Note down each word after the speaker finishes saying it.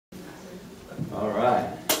All right.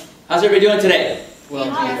 How's everybody doing today? Well,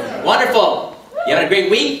 Awesome. Wonderful. You having a great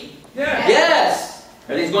week? Yeah. Yes.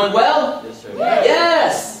 Everything's going well? yes, sir.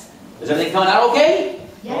 Yes. Is everything coming out okay?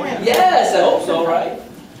 Yeah. Yes, I hope so, right?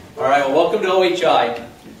 All right, well, welcome to OHI.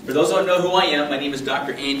 For those who don't know who I am, my name is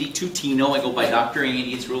Dr. Andy Tutino. I go by Dr.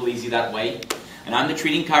 Andy. It's real easy that way. And I'm the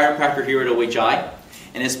treating chiropractor here at OHI.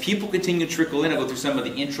 And as people continue to trickle in, I go through some of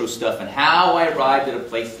the intro stuff and how I arrived at a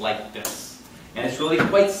place like this. And it's really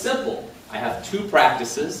quite simple. I have two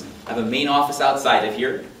practices. I have a main office outside of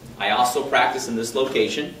here. I also practice in this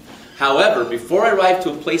location. However, before I arrived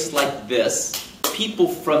to a place like this, people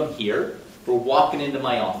from here were walking into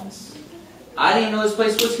my office. I didn't know this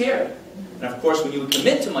place was here. And of course, when you would come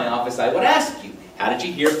into my office, I would ask you, how did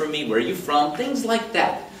you hear from me? Where are you from? Things like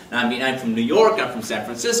that. I mean, I'm from New York, I'm from San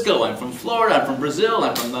Francisco, I'm from Florida, I'm from Brazil,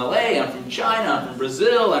 I'm from LA, I'm from China, I'm from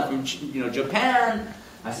Brazil, I'm from Japan.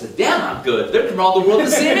 I said, damn, I'm good. They're from all the world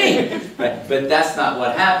to see me. Right? But that's not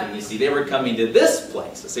what happened. You see, they were coming to this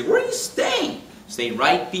place. I say, where are you staying? Stay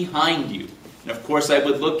right behind you. And of course, I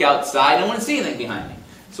would look outside. I wouldn't see anything behind me.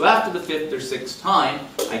 So after the fifth or sixth time,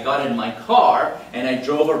 I got in my car and I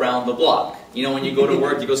drove around the block. You know, when you go to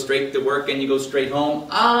work, you go straight to work and you go straight home.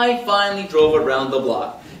 I finally drove around the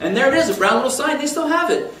block. And there it is, a brown little sign. They still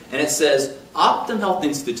have it. And it says, Optimum Health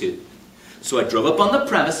Institute. So I drove up on the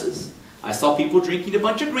premises. I saw people drinking a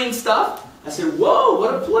bunch of green stuff. I said, whoa,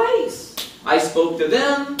 what a place. I spoke to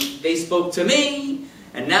them. They spoke to me.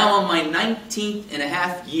 And now I'm my 19th and a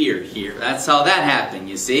half year here. That's how that happened,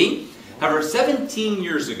 you see. However, 17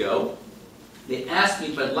 years ago, they asked me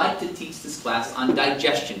if I'd like to teach this class on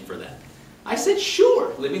digestion for them. I said,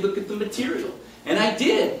 sure, let me look at the material. And I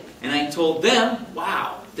did. And I told them,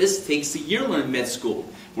 wow, this takes a year to learn med school.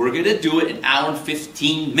 We're going to do it in an hour and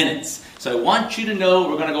 15 minutes. So I want you to know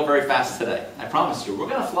we're going to go very fast today. I promise you, we're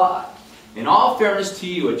going to fly. In all fairness to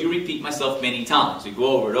you, I do repeat myself many times. We go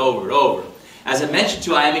over it, over it, over it. As I mentioned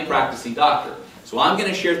to you, I am a practicing doctor. So I'm going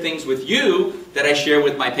to share things with you that I share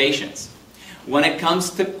with my patients. When it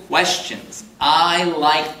comes to questions, I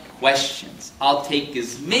like questions. I'll take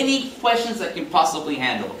as many questions as I can possibly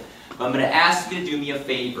handle. But I'm going to ask you to do me a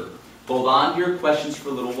favor. Hold on to your questions for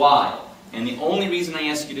a little while. And the only reason I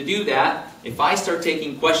ask you to do that, if I start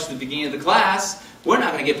taking questions at the beginning of the class, we're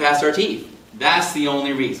not going to get past our teeth. That's the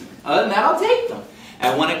only reason. Other than that, I'll take them.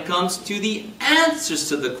 And when it comes to the answers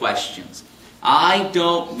to the questions, I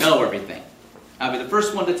don't know everything. I'll be the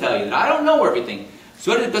first one to tell you that I don't know everything.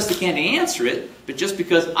 So I do the best I can to answer it, but just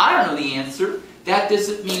because I don't know the answer, that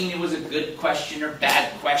doesn't mean it was a good question or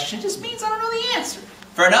bad question. It just means I don't know the answer.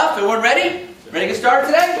 Fair enough? Everyone ready? Ready to get started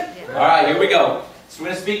today? Yeah. All right, here we go. So we're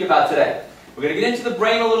going to speak about today. We're going to get into the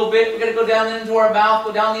brain a little bit. We're going to go down into our mouth,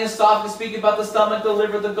 go down the esophagus, speak about the stomach, the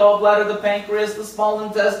liver, the gallbladder, the pancreas, the small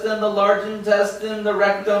intestine, the large intestine, the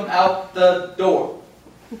rectum, out the door.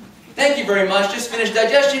 Thank you very much. Just finished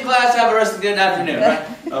digestion class. Have a rest of the good afternoon.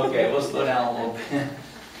 Right? Okay, we'll slow down a little bit.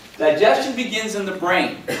 Digestion begins in the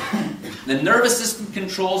brain. The nervous system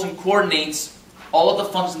controls and coordinates all of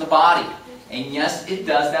the functions of the body. And yes, it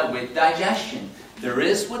does that with digestion. There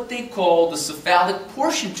is what they call the cephalic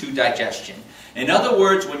portion to digestion. In other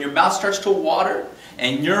words, when your mouth starts to water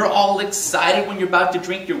and you're all excited when you're about to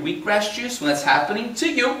drink your wheatgrass juice, when that's happening to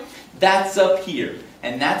you, that's up here.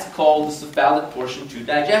 And that's called the cephalic portion to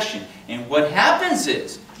digestion. And what happens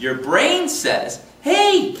is, your brain says,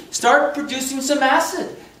 hey, start producing some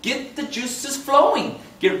acid. Get the juices flowing.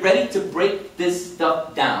 Get ready to break this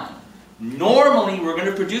stuff down. Normally, we're going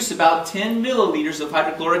to produce about 10 milliliters of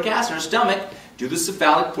hydrochloric acid in our stomach due to the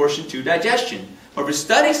cephalic portion to digestion. However,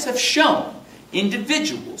 studies have shown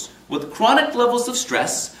individuals with chronic levels of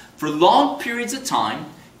stress for long periods of time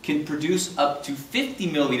can produce up to 50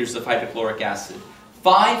 milliliters of hydrochloric acid.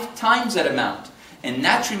 5 times that amount. And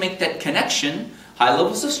naturally make that connection. High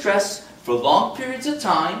levels of stress for long periods of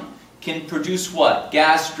time can produce what?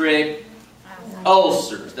 Gastric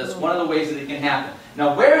ulcers. That's one of the ways that it can happen.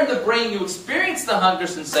 Now, where in the brain you experience the hunger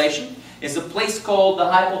sensation is a place called the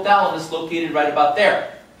hypothalamus, located right about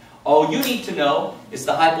there. All you need to know is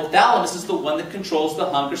the hypothalamus is the one that controls the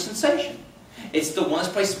hunger sensation. It's the one that's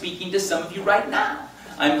probably speaking to some of you right now.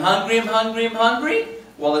 I'm hungry, I'm hungry, I'm hungry.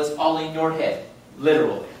 Well, it's all in your head.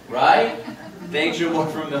 Literally, right? Things you're more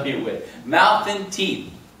familiar with. Mouth and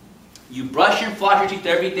teeth. You brush and floss your teeth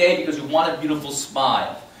every day because you want a beautiful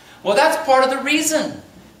smile. Well, that's part of the reason.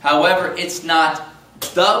 However, it's not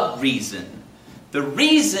the reason. The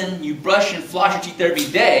reason you brush and floss your teeth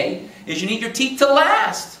every day is you need your teeth to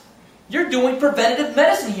last. You're doing preventative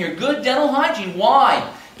medicine here. Good dental hygiene.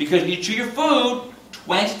 Why? Because you chew your food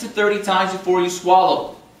 20 to 30 times before you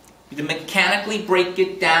swallow. You have to mechanically break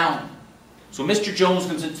it down. So Mr. Jones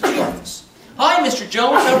comes into the office. "Hi, Mr.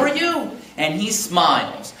 Jones, how are you?" And he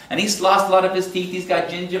smiles. And he's lost a lot of his teeth. He's got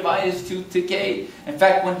gingivitis, tooth decay. In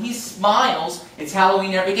fact, when he smiles, it's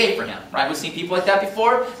Halloween every day for him. Right? We've seen people like that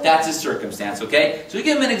before. That's his circumstance, okay? So we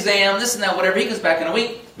give him an exam, this and that, whatever. He comes back in a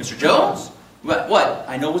week. "Mr. Jones, what?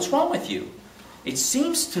 I know what's wrong with you. It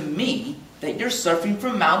seems to me that you're suffering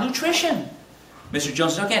from malnutrition." Mr.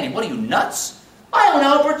 Jones says, "Okay, Andy, what are you, nuts? I own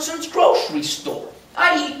Albertson's grocery store.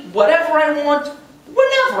 I eat whatever I want,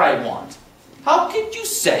 whenever I want. How could you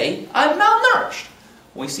say I'm malnourished?"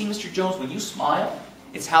 Well, you see, Mr. Jones, when you smile,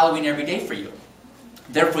 it's Halloween every day for you.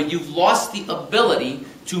 Therefore, you've lost the ability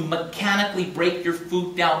to mechanically break your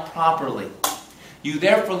food down properly. You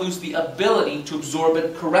therefore lose the ability to absorb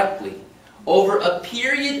it correctly. Over a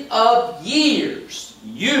period of years,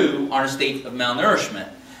 you are in a state of malnourishment.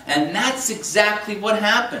 And that's exactly what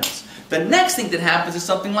happens. The next thing that happens is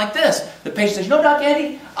something like this. The patient says, "No, Doc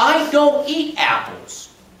Andy, I don't eat apples."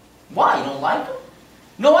 "Why? You don't like them?"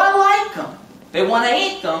 "No, I like them. But when I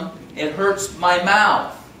eat them, it hurts my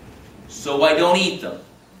mouth. So I don't eat them."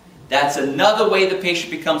 That's another way the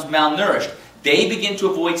patient becomes malnourished. They begin to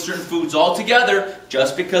avoid certain foods altogether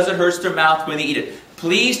just because it hurts their mouth when they eat it.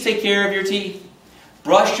 Please take care of your teeth.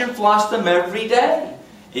 Brush and floss them every day.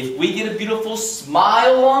 If we get a beautiful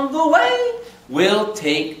smile along the way, we'll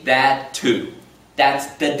take that too. That's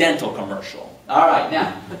the dental commercial. All right,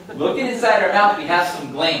 now, looking inside our mouth, we have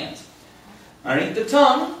some glands. Underneath the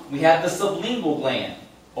tongue, we have the sublingual gland.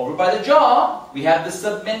 Over by the jaw, we have the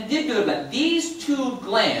submandibular gland. These two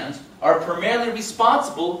glands are primarily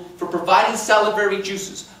responsible for providing salivary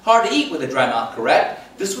juices. Hard to eat with a dry mouth,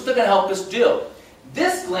 correct? This is what they're going to help us do.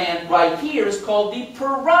 This gland right here is called the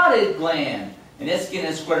parotid gland. And it's going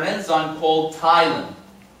to squirt an enzyme called ptyalin.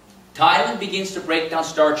 Ptyalin begins to break down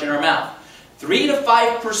starch in our mouth. 3 to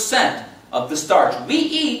 5% of the starch we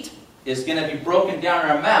eat is going to be broken down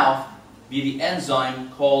in our mouth via the enzyme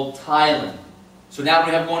called ptyalin. So now what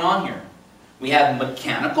do we have going on here? We have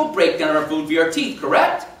mechanical breakdown of our food via our teeth,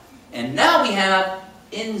 correct? And now we have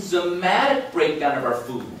enzymatic breakdown of our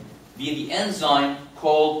food via the enzyme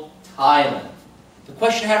called ptyalin. The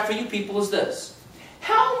question I have for you people is this.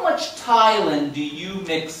 How much ptyalin do you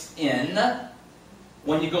mix in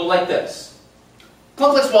when you go like this?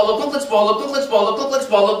 Clunk, let's swallow, clunk, let's swallow, clunk, let's swallow, clunk, let's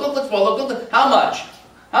swallow, clunk, let's swallow, clunk, let's... How much?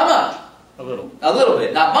 How much? A little. A little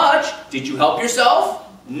bit. Not much. Did you help yourself?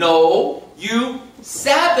 No. You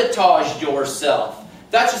sabotaged yourself.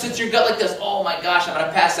 That's just sits in your gut like this. "Oh my gosh, I'm going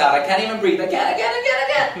to pass out. I can't even breathe. Again.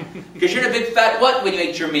 Because you're in a big fat what when you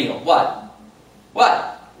ate your meal? What?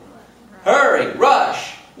 What? Hurry.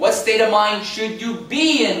 Rush. What state of mind should you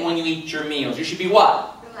be in when you eat your meals? You should be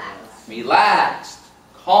what? Relaxed. Relaxed.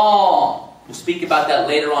 Calm. We'll speak about that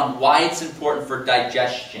later on, why it's important for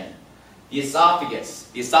digestion. The esophagus.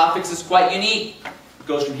 The esophagus is quite unique. It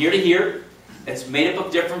goes from here to here. It's made up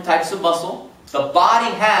of different types of muscle. The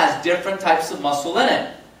body has different types of muscle in it.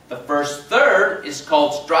 The first third is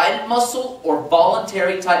called strident muscle or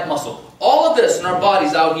voluntary type muscle. All of this in our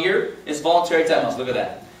bodies out here is voluntary type muscle. Look at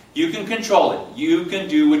that. You can control it. You can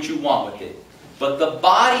do what you want with it. But the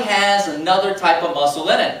body has another type of muscle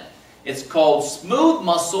in it. It's called smooth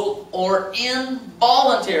muscle or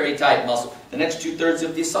involuntary type muscle. The next 2/3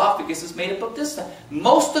 of the esophagus is made up of this type.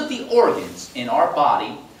 Most of the organs in our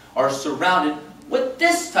body are surrounded with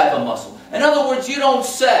this type of muscle. In other words, you don't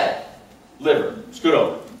say, "Liver, scoot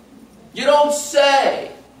over." You don't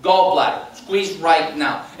say, "Gallbladder, squeeze right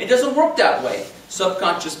now." It doesn't work that way.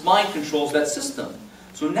 Subconscious mind controls that system.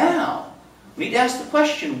 So now, we need to ask the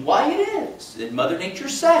question, why it is that Mother Nature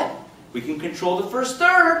said we can control the first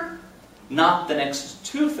third, not the next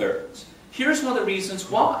 2/3. Here's one of the reasons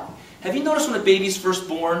why. Have you noticed when a baby's first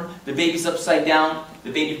born, the baby's upside down,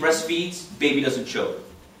 the baby breastfeeds, the baby doesn't choke?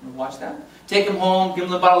 You watch that? Take them home, give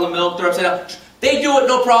them a bottle of milk, they're upside down. They do it,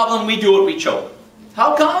 no problem. We do it, we choke.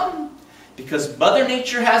 How come? Because Mother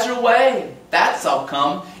Nature has her way. That's how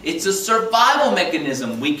come. It's a survival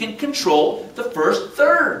mechanism. We can control the first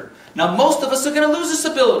third. Now, most of us are going to lose this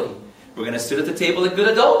ability. We're going to sit at the table like good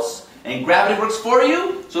adults, and gravity works for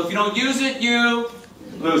you. So if you don't use it, you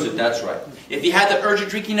lose it. That's right. If you had the urge of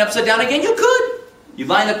drinking upside down again, you could. You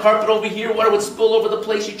line the carpet over here, water would spill over the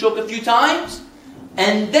place, you choke a few times,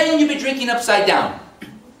 and then you'd be drinking upside down.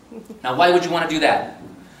 Now, why would you want to do that?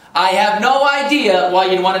 I have no idea why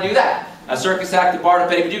you'd want to do that. A circus act, a bar,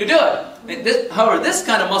 but you could do it. However, this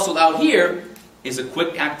kind of muscle out here is a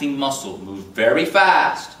quick-acting muscle. It moves very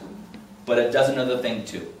fast, but it does another thing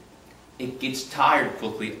too. It gets tired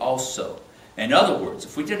quickly also. In other words,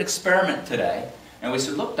 if we did an experiment today, and we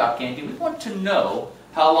said, look, Doc Andy, we want to know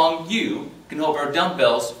how long you can hold our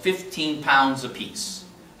dumbbells 15 pounds apiece.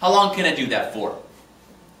 How long can I do that for?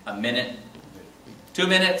 A minute? 2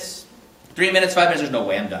 minutes, 3 minutes, 5 minutes, there's no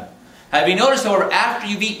way I'm done. Have you noticed, however, after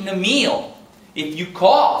you've eaten a meal, if you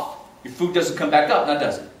cough, your food doesn't come back up, now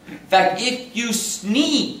does it? In fact, if you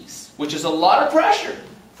sneeze, which is a lot of pressure,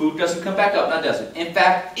 food doesn't come back up, now does it? In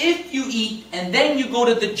fact, if you eat and then you go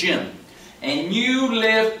to the gym and you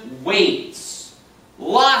lift weights,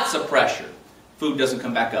 lots of pressure, food doesn't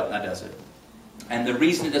come back up, now does it? And the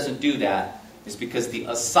reason it doesn't do that is because the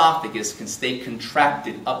esophagus can stay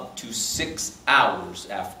contracted up to 6 hours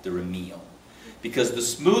after a meal. Because the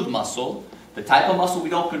smooth muscle, the type of muscle we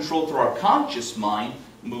don't control through our conscious mind,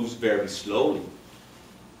 moves very slowly.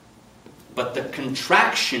 But the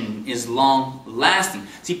contraction is long-lasting.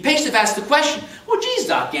 See, patients have asked the question, well, geez,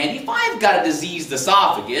 Doc Andy, if I've got a diseased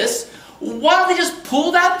esophagus, why don't they just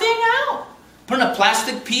pull that thing out? Put in a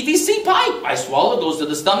plastic PVC pipe. I swallow, it goes to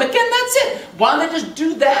the stomach, and that's it. Why don't they just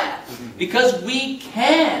do that? Because we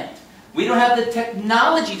can't. We don't have the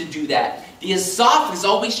technology to do that. The esophagus is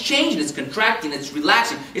always changing. It's contracting. It's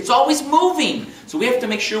relaxing. It's always moving. So we have to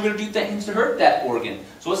make sure we don't do things to hurt that organ.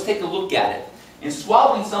 So let's take a look at it. In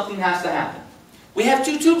swallowing, something has to happen. We have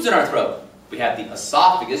 2 tubes in our throat. We have the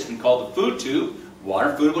esophagus, we call the food tube. Water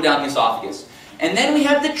and food will go down the esophagus. And then we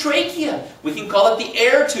have the trachea. We can call it the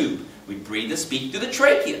air tube. We breathe and speak through the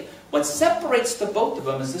trachea. What separates the both of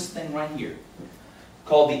them is this thing right here,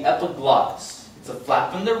 called the epiglottis. It's a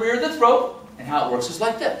flap in the rear of the throat, and how it works is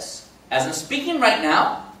like this. As I'm speaking right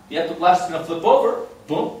now, the epiglottis is going to flip over,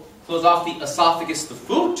 boom, close off the esophagus, the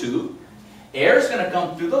food tube. Air is going to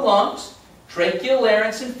come through the lungs, trachea,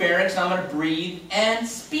 larynx, and pharynx, and I'm going to breathe and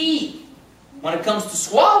speak. When it comes to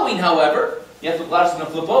swallowing, however, the epiglottis is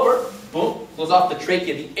going to flip over, boom, close off the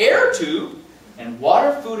trachea, the air tube, and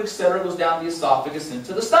water, food, etc. goes down the esophagus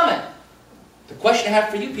into the stomach. The question I have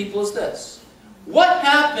for you people is this. What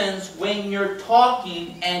happens when you're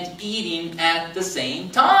talking and eating at the same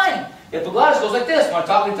time? The epiglottis goes like this. When I'm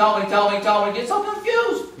talking, we get so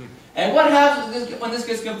confused. And what happens when this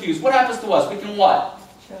gets confused? What happens to us? We can what?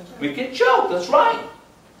 We can choke, that's right.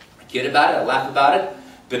 I kid about it, I laugh about it,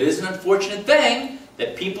 but it is an unfortunate thing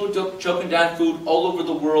that people are choking down food all over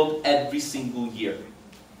the world every single year.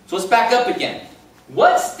 So let's back up again.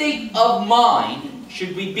 What state of mind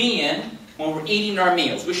should we be in when we're eating our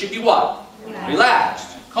meals? We should be what?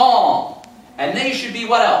 Relaxed, calm. And then you should be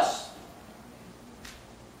what else?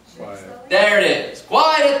 Quiet. There it is.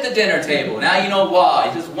 Quiet at the dinner table. Now you know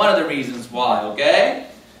why. Just one of the reasons why, okay?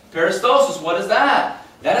 Peristalsis, what is that?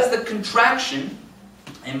 That is the contraction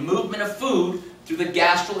and movement of food through the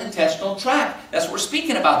gastrointestinal tract. That's what we're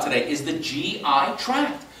speaking about today, is the GI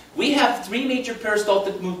tract. We have 3 major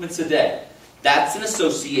peristaltic movements a day. That's in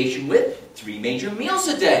association with 3 major meals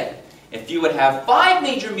a day. If you would have 5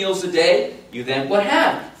 major meals a day, you then would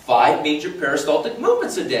have 5 major peristaltic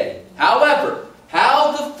movements a day. However,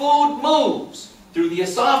 how the food moves through the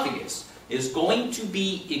esophagus is going to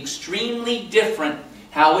be extremely different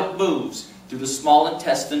how it moves through the small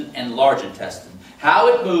intestine and large intestine. How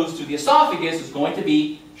it moves through the esophagus is going to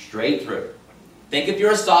be straight through. Think of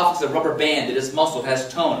your esophagus as a rubber band. It is muscle, it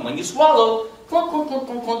has tone. When you swallow, clunk, clunk, clunk,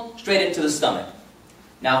 clunk, clunk, straight into the stomach.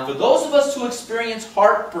 Now, for those of us who experience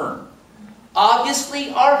heartburn, obviously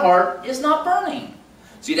our heart is not burning.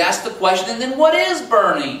 So you'd ask the question, and then what is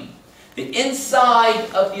burning? The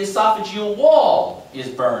inside of the esophageal wall is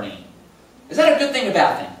burning. Is that a good thing or a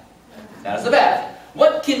bad thing? That is a bad thing.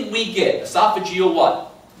 What can we get? Esophageal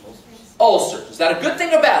what? Ulcers. Is that a good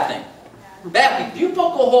thing or a bad thing? Bad thing. If you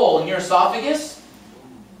poke a hole in your esophagus,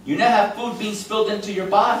 you now have food being spilled into your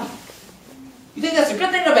body. You think that's a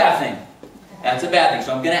good thing or a bad thing? That's a bad thing.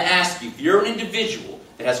 So I'm going to ask you, if you're an individual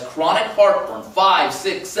that has chronic heartburn 5,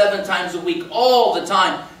 6, 7 times a week, all the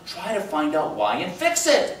time, try to find out why and fix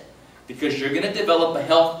it. Because you're going to develop a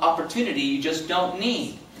health opportunity you just don't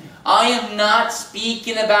need. I am not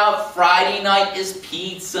speaking about Friday night is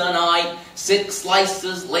pizza night, 6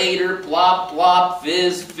 slices later, plop, plop,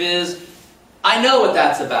 fizz, fizz. I know what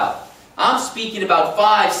that's about. I'm speaking about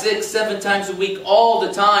 5, 6, 7 times a week, all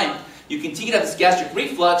the time. You continue to have this gastric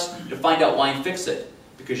reflux to find out why and fix it.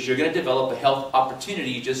 Because you're going to develop a health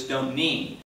opportunity you just don't need.